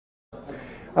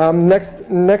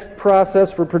Next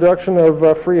process for production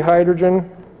of free hydrogen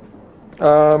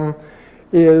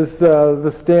is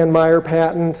the Stan Meyer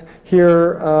patent.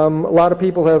 Here, a lot of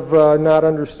people have not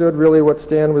understood really what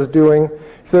Stan was doing.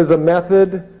 He says a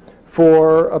method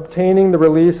for obtaining the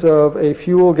release of a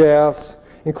fuel gas,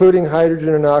 including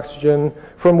hydrogen and oxygen,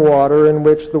 from water, in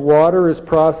which the water is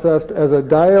processed as a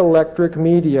dielectric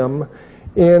medium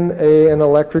in an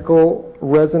electrical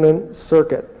resonant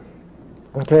circuit.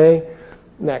 Okay,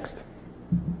 next.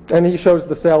 And he shows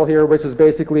the cell here, which is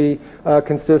basically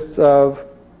consists of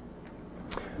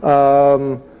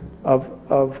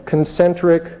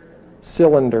concentric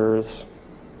cylinders.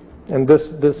 And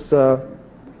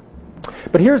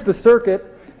but here's the circuit,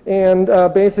 and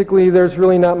basically there's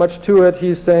really not much to it.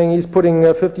 He's saying he's putting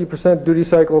 50% duty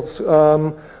cycles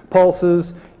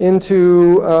pulses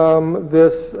into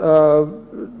this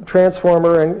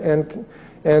transformer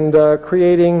and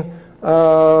creating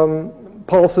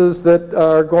pulses that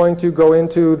are going to go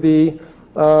into the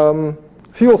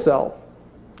fuel cell,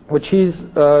 which he's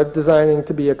designing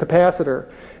to be a capacitor.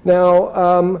 Now,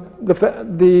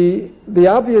 the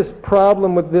obvious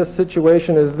problem with this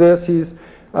situation is this: he's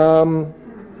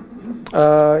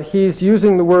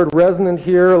using the word resonant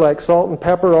here, like salt and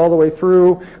pepper, all the way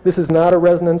through. This is not a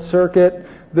resonant circuit.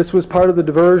 This was part of the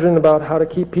diversion about how to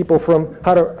keep people from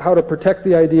how to protect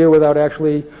the idea without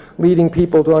actually leading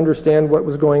people to understand what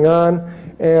was going on.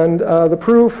 And the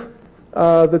proof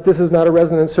that this is not a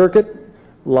resonant circuit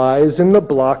lies in the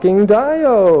blocking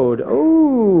diode.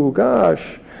 Oh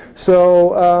gosh.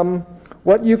 So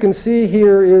what you can see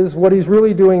here is what he's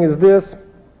really doing is this.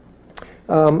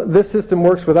 This system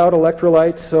works without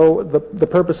electrolyte, so the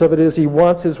purpose of it is he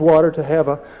wants his water to have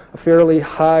a fairly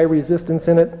high resistance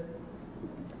in it.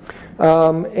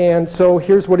 And so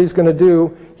here's what he's going to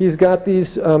do. He's got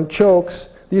these chokes.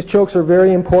 These chokes are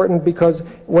very important because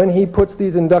when he puts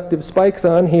these inductive spikes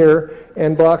on here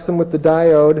and blocks them with the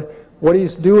diode, what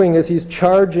he's doing is he's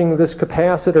charging this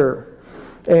capacitor.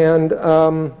 And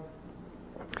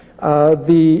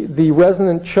the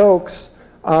resonant chokes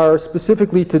are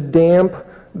specifically to damp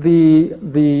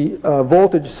the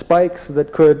voltage spikes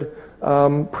that could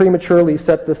prematurely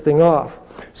set this thing off.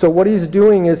 So what he's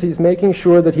doing is he's making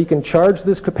sure that he can charge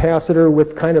this capacitor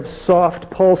with kind of soft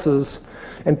pulses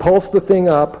and pulse the thing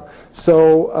up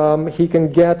so he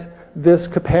can get this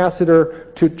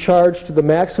capacitor to charge to the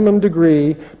maximum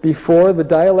degree before the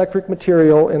dielectric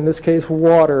material, in this case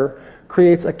water,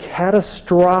 creates a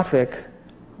catastrophic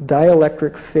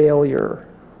dielectric failure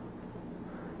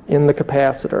in the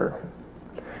capacitor.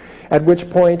 At which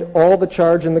point all the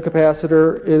charge in the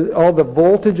capacitor, all the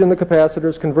voltage in the capacitor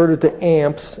is converted to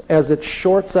amps as it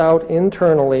shorts out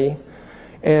internally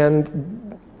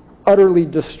and utterly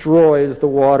destroys the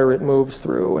water it moves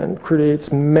through and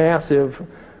creates massive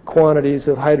quantities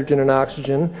of hydrogen and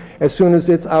oxygen. As soon as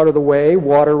it's out of the way,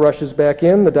 water rushes back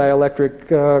in, the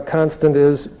dielectric constant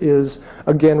is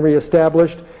again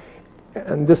reestablished,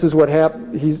 and this is what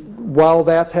happens. While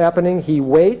that's happening, he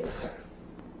waits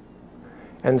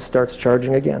and starts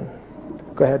charging again.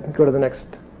 Go ahead, go to the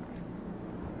next.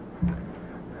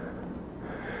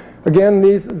 Again,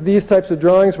 these types of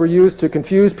drawings were used to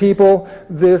confuse people.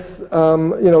 This,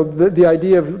 the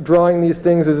idea of drawing these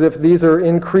things as if these are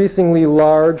increasingly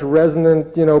large,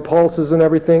 resonant, pulses and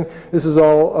everything. This is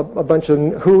all a bunch of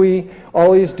hooey.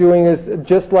 All he's doing is,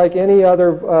 just like any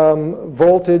other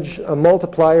voltage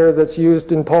multiplier that's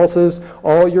used in pulses,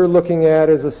 all you're looking at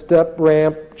is a step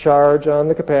ramp charge on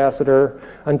the capacitor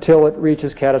until it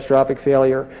reaches catastrophic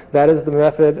failure. That is the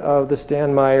method of the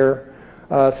Stan Meyer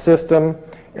system.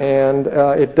 And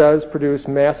it does produce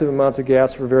massive amounts of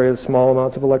gas for very small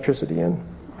amounts of electricity in.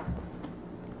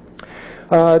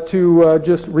 To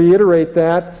just reiterate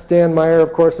that, Stan Meyer,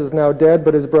 of course, is now dead,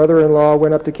 but his brother-in-law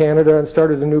went up to Canada and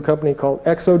started a new company called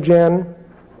Exogen,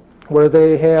 where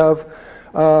they have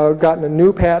gotten a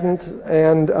new patent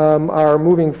and are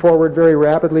moving forward very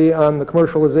rapidly on the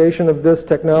commercialization of this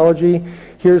technology.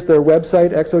 Here's their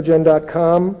website,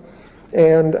 exogen.com.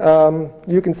 And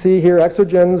you can see here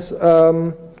Exogen's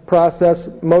process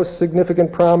most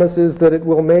significant promise is that it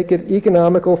will make it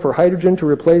economical for hydrogen to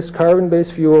replace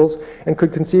carbon-based fuels and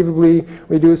could conceivably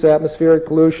reduce atmospheric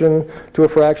pollution to a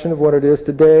fraction of what it is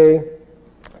today,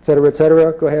 et cetera, et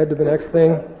cetera. Go ahead to the next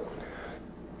thing.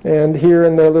 And here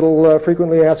in the little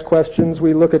frequently asked questions,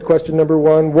 we look at question number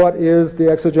 1. What is the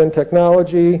Exogen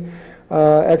technology?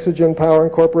 Exogen Power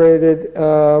Incorporated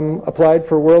applied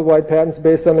for worldwide patents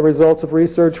based on the results of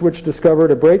research which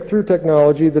discovered a breakthrough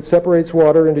technology that separates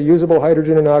water into usable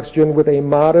hydrogen and oxygen with a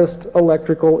modest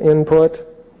electrical input.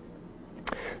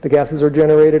 The gases are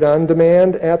generated on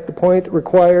demand at the point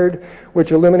required,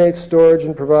 which eliminates storage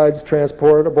and provides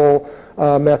transportable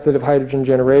method of hydrogen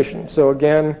generation. So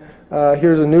again,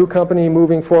 here's a new company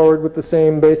moving forward with the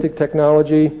same basic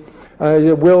technology.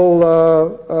 Will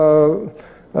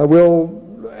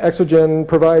Exogen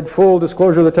provide full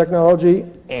disclosure of the technology?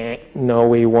 No,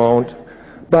 we won't.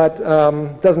 But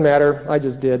doesn't matter. I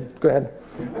just did. Go ahead.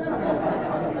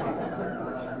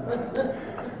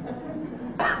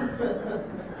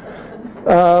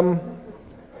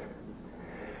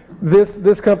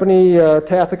 This company,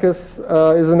 Tathicus,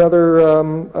 is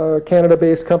another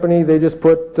Canada-based company. They just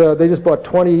bought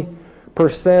 20%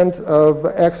 of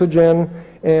Exogen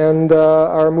and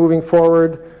are moving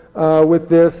forward with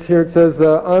this. Here it says,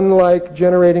 unlike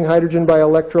generating hydrogen by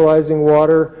electrolyzing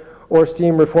water or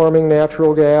steam reforming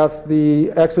natural gas, the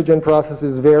Exogen process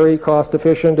is very cost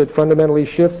efficient. It fundamentally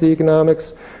shifts the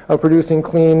economics of producing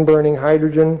clean burning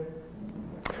hydrogen.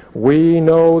 We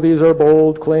know these are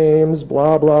bold claims,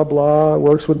 blah, blah, blah. It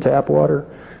works with tap water,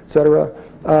 etc.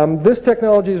 This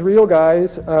technology is real,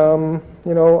 guys. You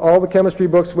know, all the chemistry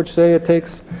books which say it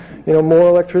takes, you know, more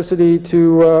electricity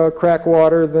to crack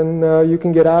water than you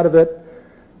can get out of it.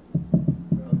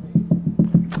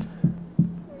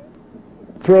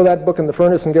 Throw that book in the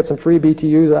furnace and get some free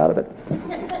BTUs out of it.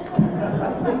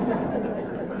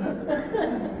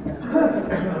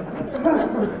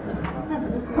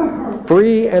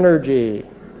 Free energy.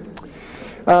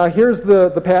 Here's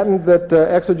the patent that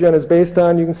Exogen is based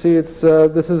on. You can see it's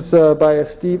this is by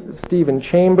Stephen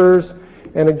Chambers,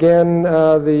 and again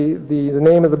the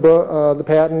name of the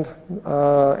patent,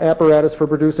 apparatus for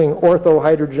producing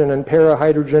orthohydrogen and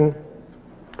parahydrogen.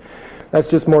 That's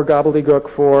just more gobbledygook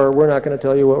for we're not going to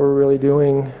tell you what we're really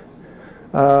doing,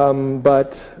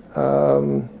 but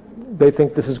they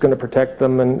think this is going to protect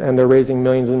them, and they're raising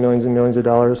millions and millions and millions of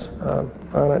dollars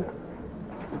on it.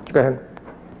 Go ahead.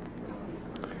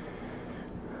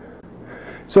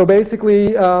 So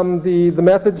basically, the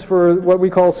methods for what we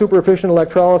call super efficient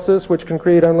electrolysis, which can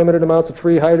create unlimited amounts of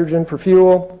free hydrogen for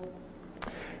fuel.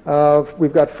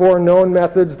 We've got 4 known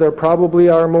methods. There probably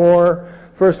are more.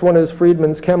 First one is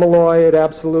Friedman's Chemalloy. It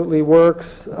absolutely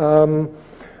works.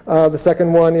 The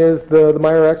second one is the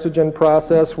Meyer-Exogen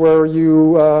process, where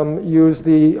you use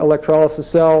the electrolysis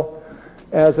cell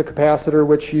as a capacitor,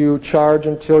 which you charge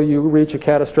until you reach a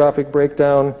catastrophic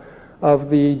breakdown of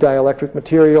the dielectric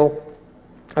material,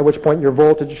 at which point your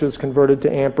voltage is converted to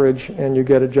amperage and you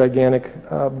get a gigantic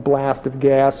blast of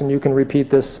gas, and you can repeat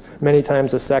this many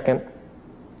times a second.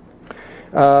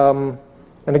 And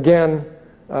again,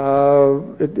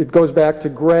 it goes back to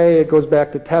Gray, it goes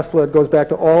back to Tesla, it goes back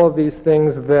to all of these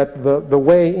things, that the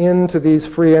way into these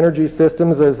free energy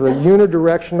systems is the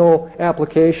unidirectional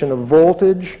application of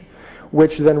voltage,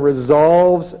 which then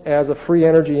resolves as a free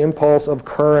energy impulse of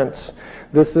currents.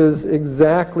 This is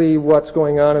exactly what's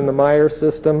going on in the Meyer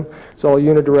system. It's all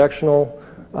unidirectional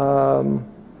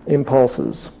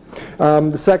impulses.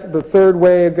 The third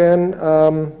way, again,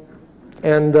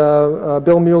 and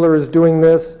Bill Mueller is doing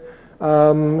this.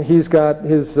 He's got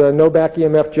his no back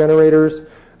EMF generators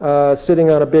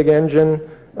sitting on a big engine,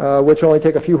 which only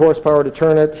take a few horsepower to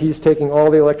turn it. He's taking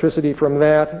all the electricity from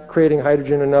that, creating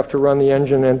hydrogen enough to run the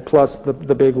engine, and plus the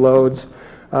big loads.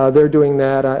 They're doing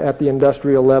that at the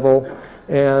industrial level.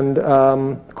 And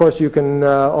of course, you can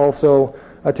also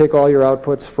take all your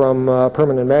outputs from a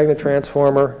permanent magnet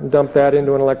transformer, dump that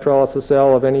into an electrolysis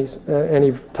cell of any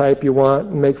type you want,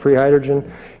 and make free hydrogen.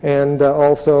 And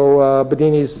also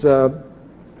Bedini's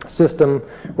system,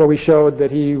 where we showed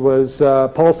that he was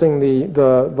pulsing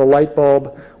the light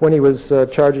bulb when he was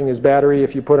charging his battery.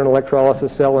 If you put an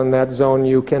electrolysis cell in that zone,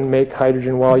 you can make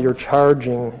hydrogen while you're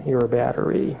charging your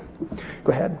battery.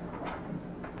 Go ahead.